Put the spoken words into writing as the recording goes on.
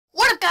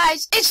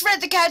guys? It's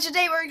Fred the Cat.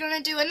 Today we're gonna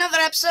do another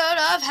episode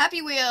of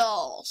Happy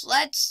Wheels.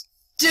 Let's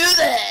do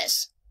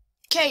this!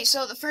 Okay,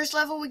 so the first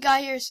level we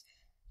got here is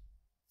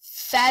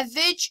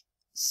Favage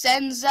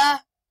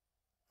Senza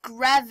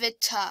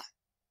Gravita.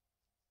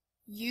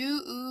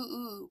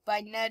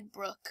 By Ned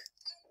Brook.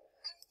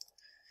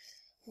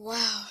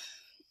 Wow.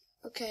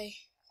 Okay.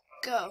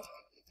 Go.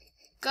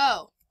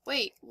 Go.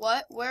 Wait,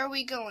 what? Where are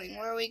we going?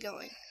 Where are we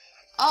going?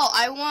 Oh,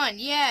 I won.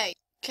 Yay.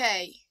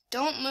 Okay.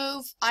 Don't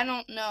move. I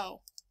don't know.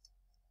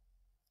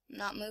 I'm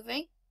not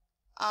moving.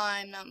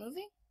 I'm not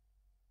moving.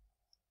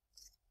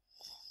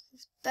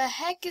 The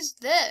heck is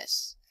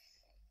this?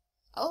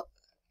 Oh.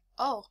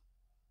 Oh.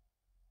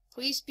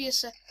 Please be a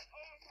sec.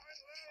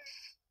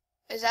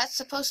 Is that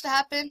supposed to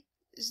happen?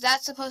 Is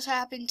that supposed to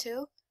happen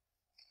too?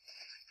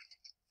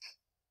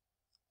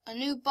 A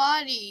new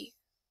body.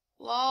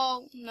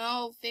 Lol.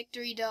 No.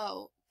 Victory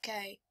dough.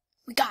 Okay.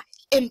 We got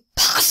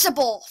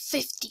impossible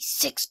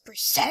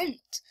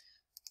 56%.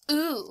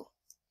 Ooh.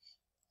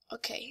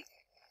 Okay.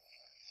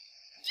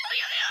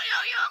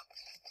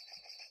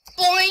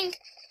 Boing.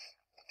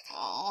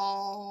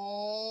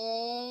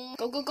 Oh.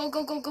 Go, go, go,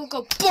 go, go, go,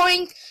 go.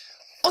 Boing.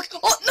 Okay.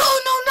 Oh, no,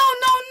 no, no,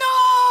 no,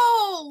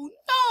 no.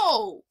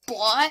 No.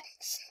 Boy.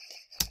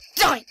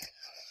 Doink.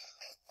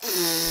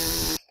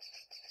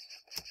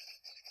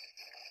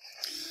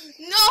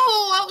 No,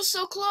 I was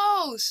so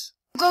close.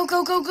 Go,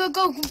 go, go, go,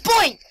 go.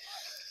 Boing.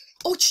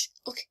 Oh,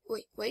 okay,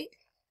 wait.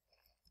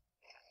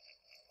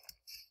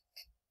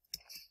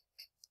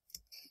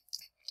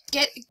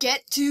 Get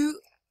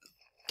to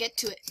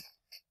it.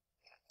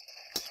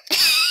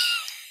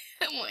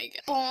 Oh my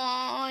god.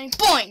 Boing,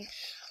 boing.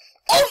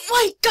 Oh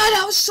my god,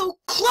 I was so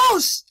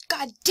close.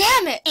 God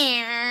damn it.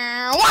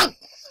 Oh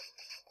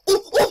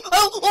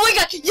my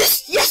god.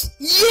 Yes,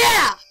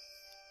 yeah.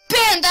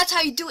 Bam, that's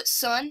how you do it,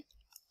 son.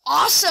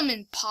 Awesome,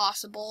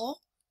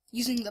 impossible.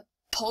 Using the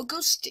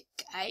pogo stick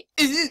guy.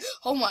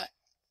 Oh my.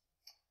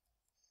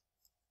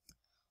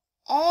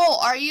 Oh,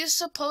 are you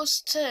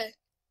supposed to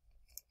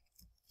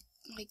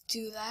like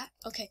do that?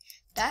 Okay,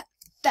 that.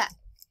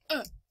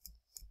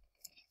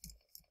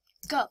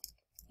 Go.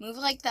 Move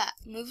like that.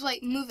 Move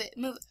it.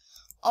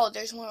 Oh,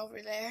 there's one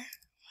over there.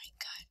 Oh my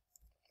god.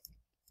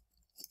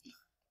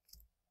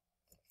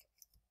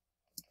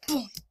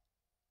 Boom.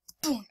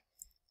 Boom.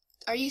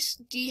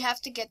 Do you have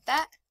to get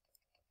that?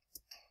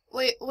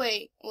 Wait.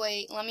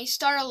 Let me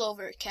start all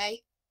over,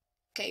 okay?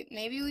 Okay,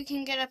 maybe we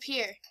can get up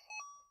here.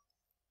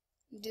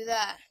 Do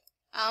that.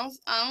 I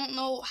don't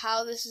know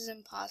how this is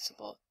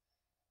impossible.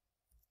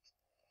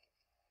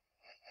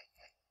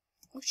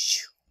 Oh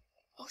shoot.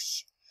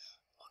 Okay.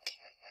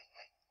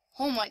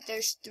 Oh my,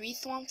 there's 3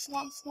 thwomp.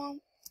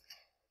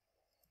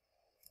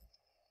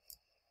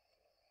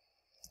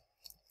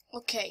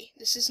 Okay,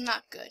 this is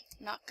not good.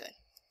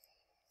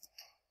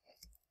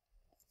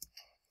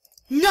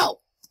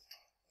 No!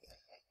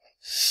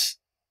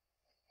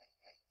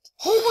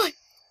 Oh my!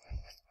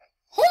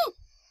 Oh!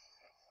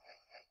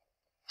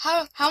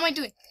 How am I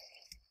doing?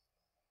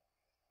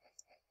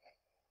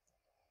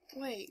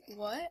 Wait,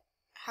 what?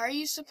 How are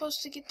you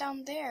supposed to get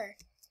down there?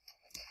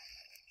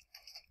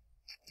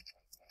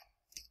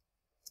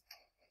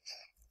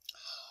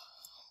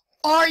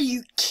 Are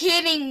you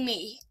kidding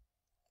me?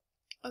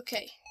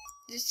 Okay,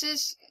 this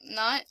is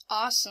not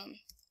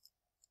awesome.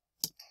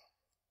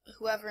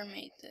 Whoever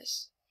made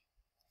this.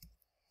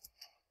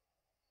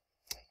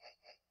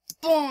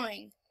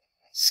 Boing!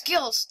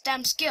 Skills,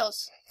 damn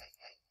skills.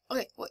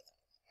 Okay, wait.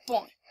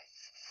 Boing.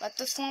 Let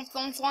the thwomp.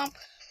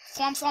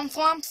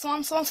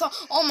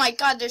 Oh my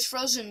god, there's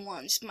frozen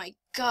ones. My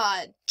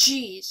god,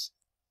 jeez.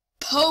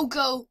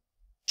 Pogo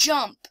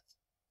jump.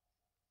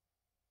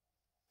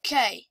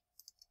 Okay.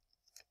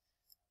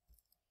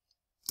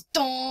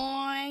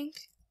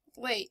 Doink.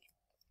 Wait.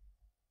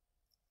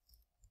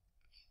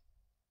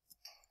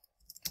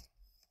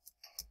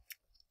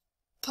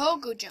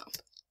 Pogo jump.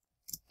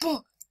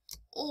 Boom.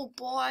 Oh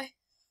boy.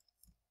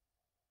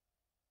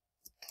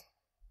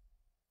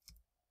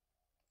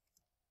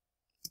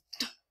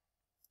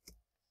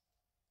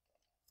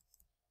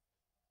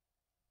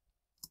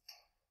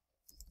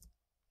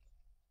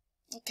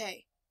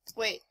 Okay,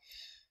 wait.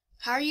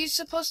 How are you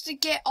supposed to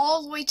get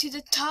all the way to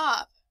the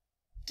top?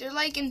 They're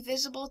like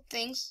invisible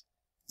things.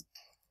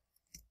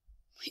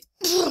 Wait,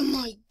 oh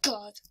my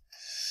god.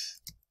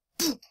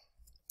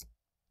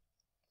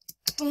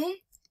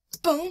 Boom.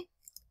 Boom.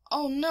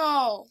 Oh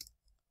no.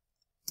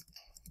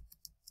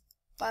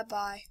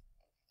 Bye-bye.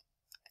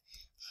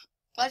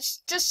 Let's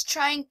just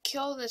try and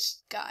kill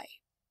this guy.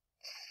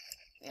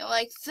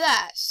 Like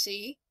that,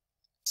 see?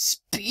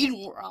 Speed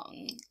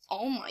run.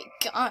 Oh my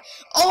god.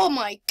 Oh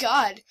my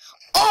god.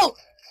 Oh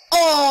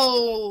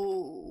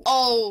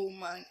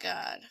my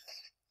god.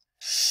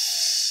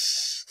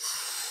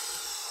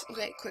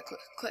 Okay, quick.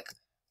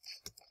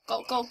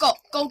 Go.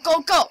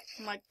 Oh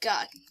my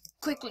god.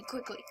 Quickly.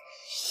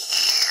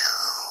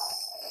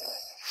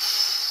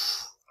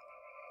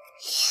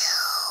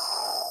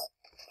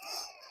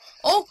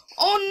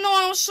 Oh no,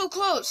 I was so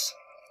close.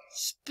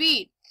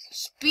 Speed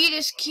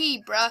is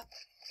key, bruh.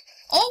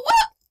 Oh,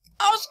 what?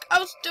 I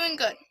was doing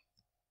good.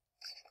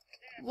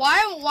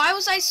 Why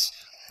was I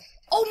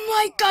oh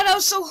my god, I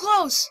was so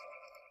close.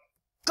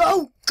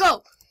 Go,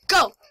 go,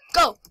 go,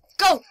 go,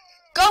 go,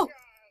 go.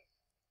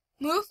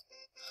 Move.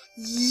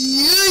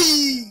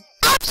 Yay!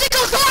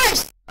 Obstacle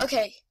course!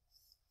 Okay.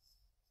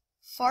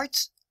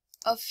 Farts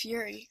of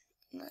fury.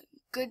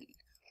 Good.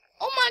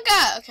 Oh my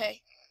god,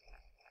 okay.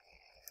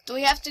 Do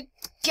we have to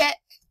get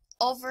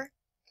over?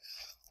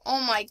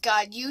 Oh my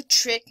god, you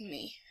tricked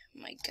me.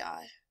 Oh my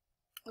god.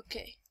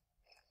 Okay.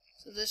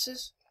 So this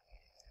is...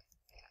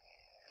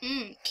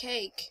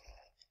 cake.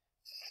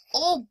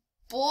 Oh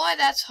boy,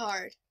 that's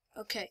hard.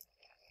 Okay.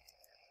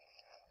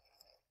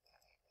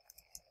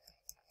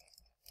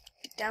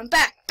 Get down,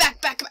 back.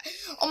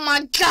 Oh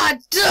my god,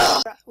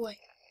 duh! Wait.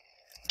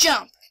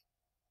 Jump.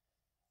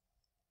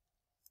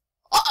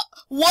 Oh,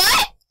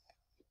 what?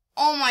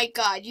 Oh my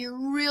god,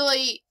 you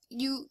really,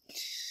 oh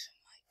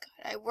my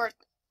god,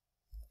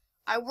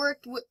 I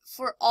worked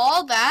for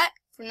all that,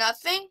 for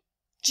nothing?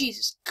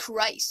 Jesus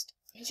Christ.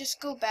 Let me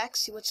just go back,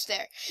 see what's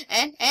there.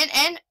 And,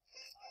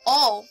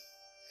 oh.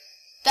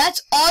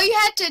 That's all you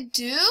had to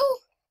do?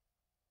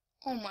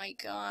 Oh my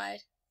god.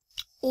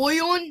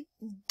 Oyon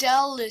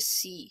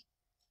Delicacy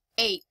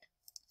 8.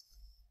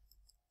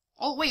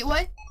 Oh, wait,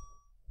 what?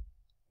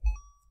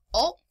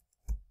 Oh.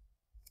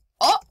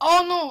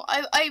 Oh no,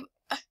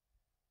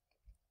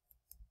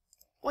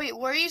 wait,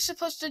 what are you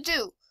supposed to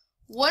do?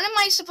 What am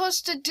I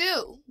supposed to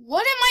do?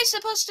 What am I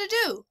supposed to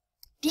do?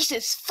 This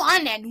is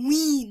fun and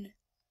win.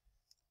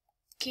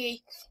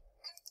 Okay,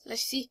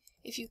 let's see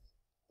if you...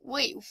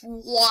 Wait,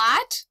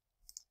 what?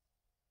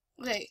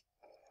 Okay,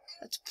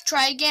 let's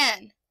try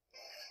again.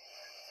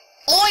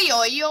 Oi,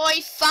 oi,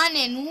 oi, fun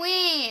and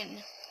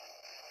win.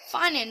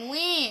 Fun and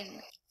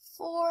win.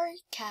 4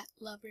 cat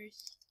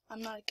lovers.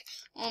 I'm not a cat.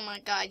 Oh my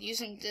god,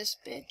 using this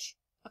bitch.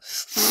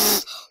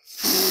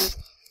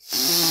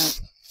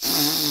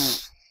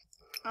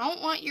 I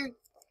don't want your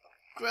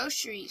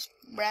groceries,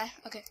 bruh.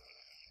 Okay.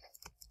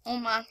 Oh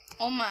my.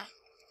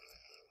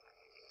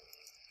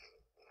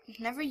 I've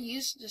never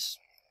used this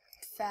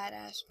fat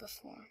ass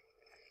before.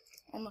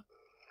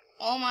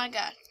 Oh my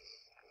god.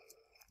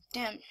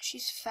 Damn,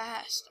 she's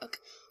fast. Okay.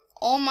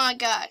 Oh my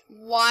god.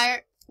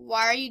 Why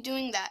are you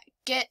doing that?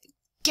 Get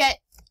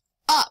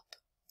up.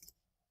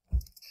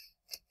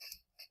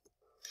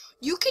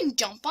 You can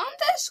jump on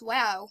this?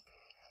 Wow.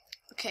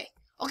 Okay.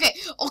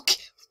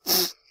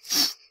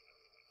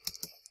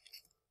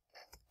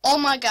 Oh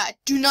my god,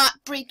 do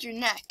not break your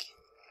neck.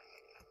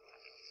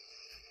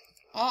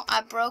 Oh,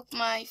 I broke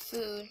my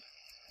food.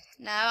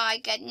 Now I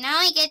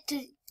get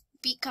to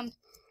become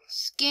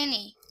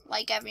skinny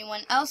like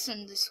everyone else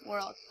in this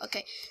world.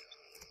 Okay.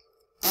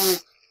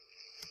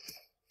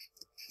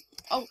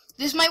 Oh,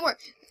 this might work.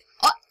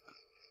 Oh.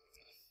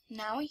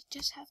 Now we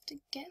just have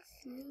to get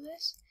through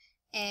this.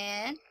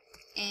 And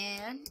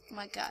oh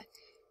my god.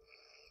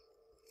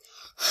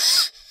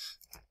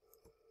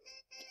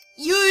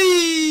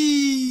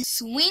 Yay!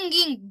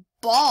 Swinging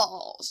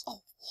balls.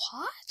 Oh,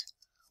 what?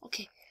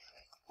 Okay.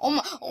 Oh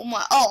my.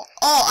 Oh,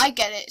 I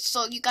get it.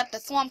 So you got the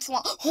thwomp.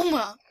 Oh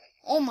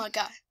my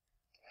god.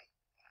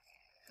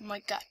 Oh my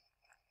god.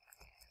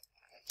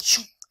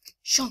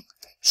 Shung.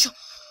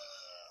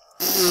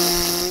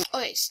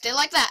 Okay, stay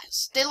like that.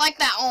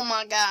 Oh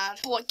my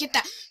god. Boy, get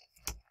that.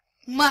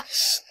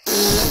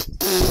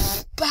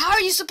 But how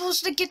are you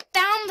supposed to get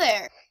down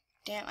there?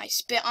 Damn, I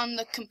spit on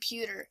the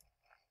computer.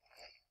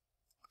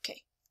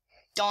 Okay.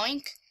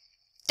 Doink.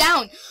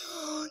 Down.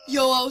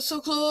 Yo, I was so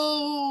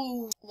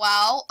close.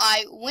 Wow,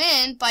 I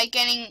win by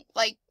getting,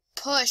 like,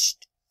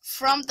 pushed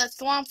from the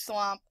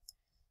thwomp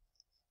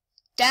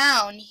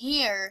down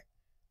here.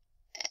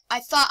 I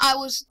thought I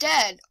was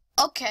dead.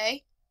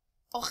 Okay.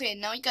 Okay,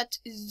 now you got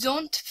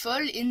don't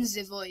fall in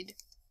the void.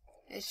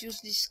 Let's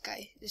use this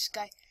guy.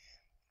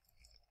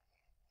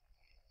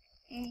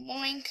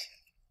 Boink.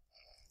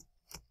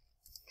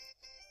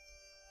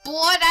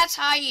 Boy, that's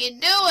how you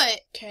do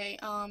it. Okay,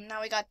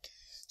 now we got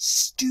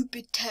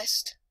stupid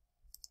test.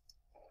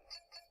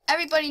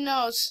 Everybody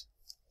knows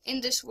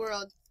in this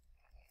world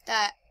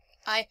that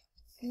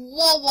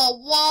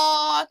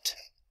what?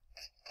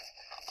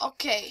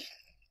 Okay.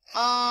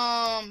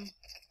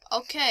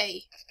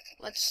 Okay.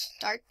 Let's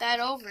start that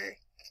over.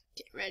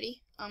 Get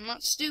ready. I'm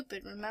not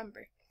stupid,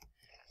 remember.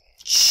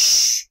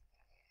 Shh.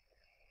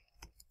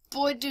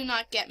 Boy, do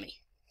not get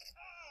me.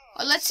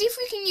 Let's see if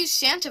we can use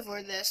Santa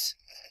for this.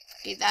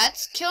 Okay,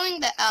 that's killing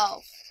the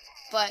elf.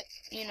 But,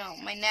 you know,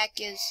 my neck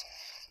is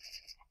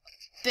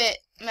a bit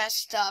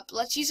messed up.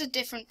 Let's use a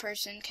different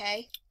person,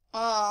 okay?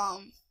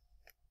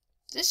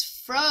 This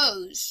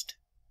froze.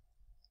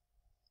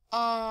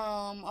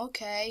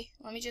 Okay.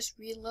 Let me just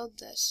reload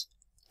this.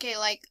 Okay,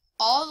 like,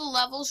 all the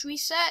levels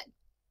reset.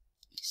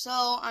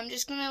 So, I'm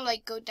just gonna,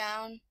 like, go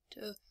down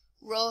to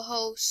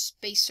Rojo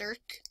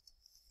Spacerk.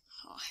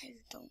 Oh, I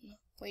don't know.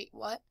 Wait,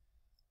 what?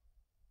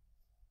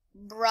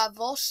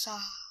 Bravosa.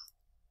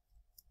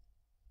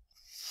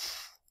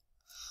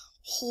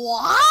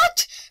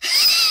 What?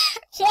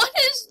 What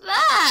is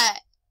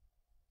that?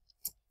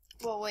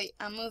 Well, wait,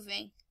 I'm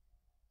moving.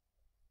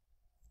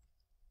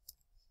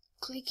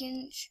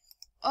 clicking.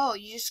 Oh,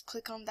 you just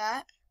click on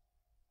that.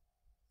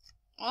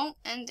 Oh,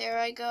 and there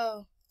I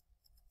go.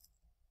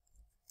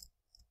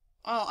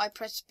 Oh, I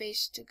press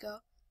space to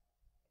go.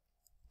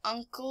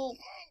 Uncle.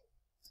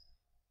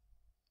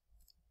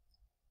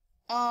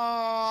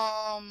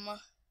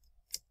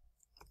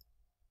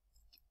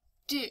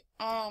 Dude,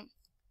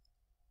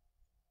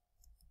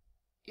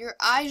 your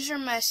eyes are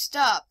messed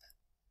up.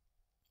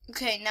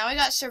 Okay, now I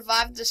got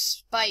survive the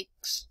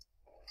spikes.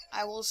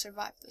 I will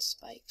survive the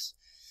spikes.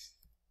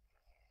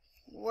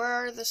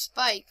 Where are the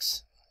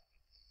spikes?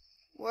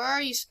 Where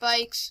are you,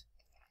 spikes?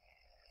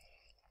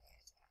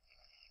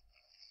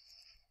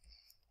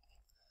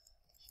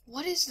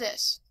 What is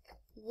this?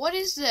 What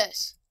is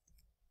this?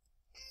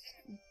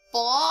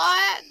 Boy,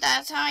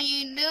 that's how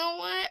you do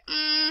it?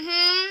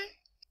 Mm-hmm.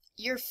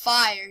 You're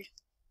fired.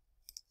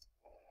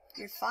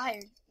 You're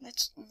fired.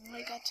 That's all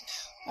I got to.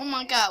 Oh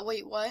my god,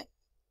 wait, what?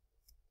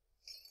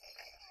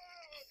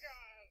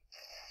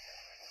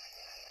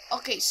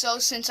 Okay, so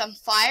since I'm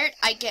fired,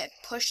 I get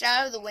pushed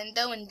out of the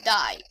window and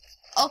die.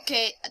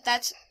 Okay,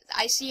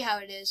 I see how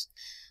it is.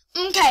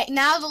 Okay,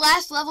 now the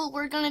last level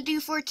we're gonna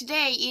do for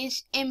today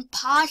is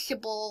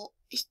Impossible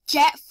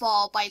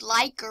Jetfall by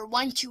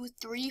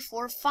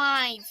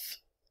Liker12345.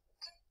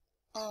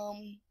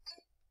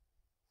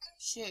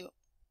 Shoot.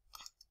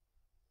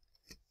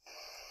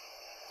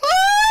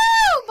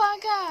 Woo! My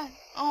god.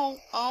 Oh,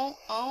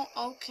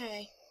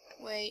 okay.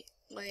 Wait.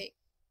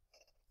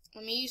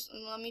 Let me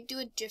do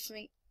a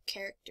different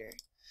character.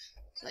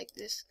 Like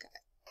this guy.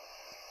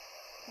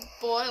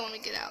 Boy, let me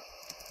get out.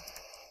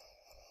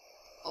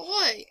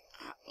 Oh, wait,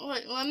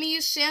 let me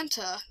use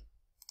Santa.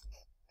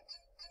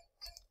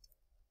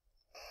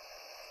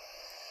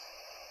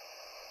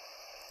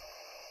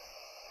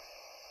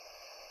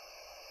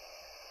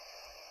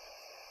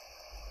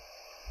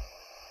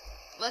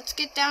 Let's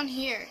get down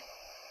here.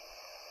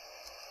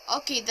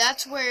 Okay,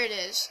 that's where it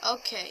is.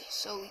 Okay,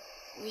 so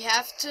we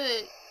have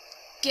to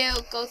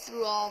go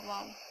through all of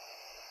them.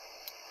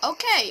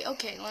 Okay,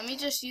 let me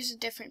just use a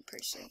different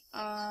person.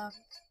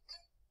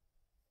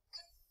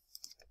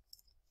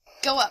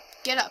 Go up,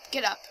 get up.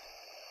 Get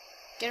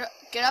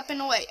up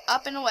and away,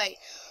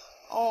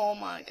 Oh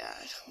my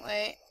god.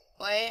 Wait,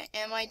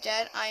 am I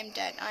dead? I am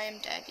dead.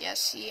 Yes,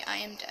 see, I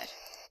am dead.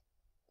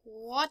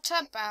 What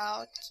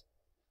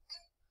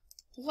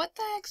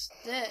the heck's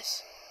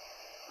this?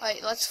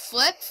 Alright, let's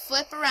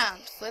flip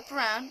around.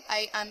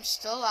 I'm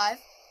still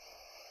alive.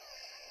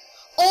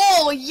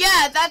 Oh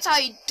yeah, that's how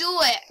you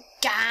do it,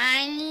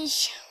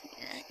 guys.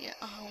 Yeah,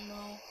 oh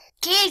no.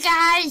 Okay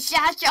guys,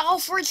 that's all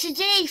for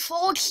today,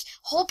 folks.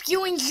 Hope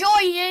you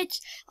enjoyed it.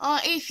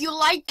 If you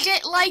liked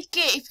it, like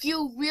it. If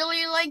you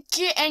really liked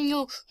it and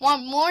you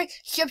want more,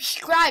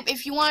 subscribe.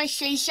 If you want to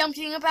say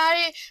something about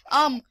it,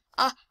 a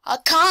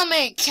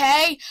comment,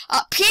 okay?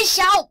 Peace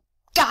out,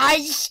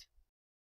 guys.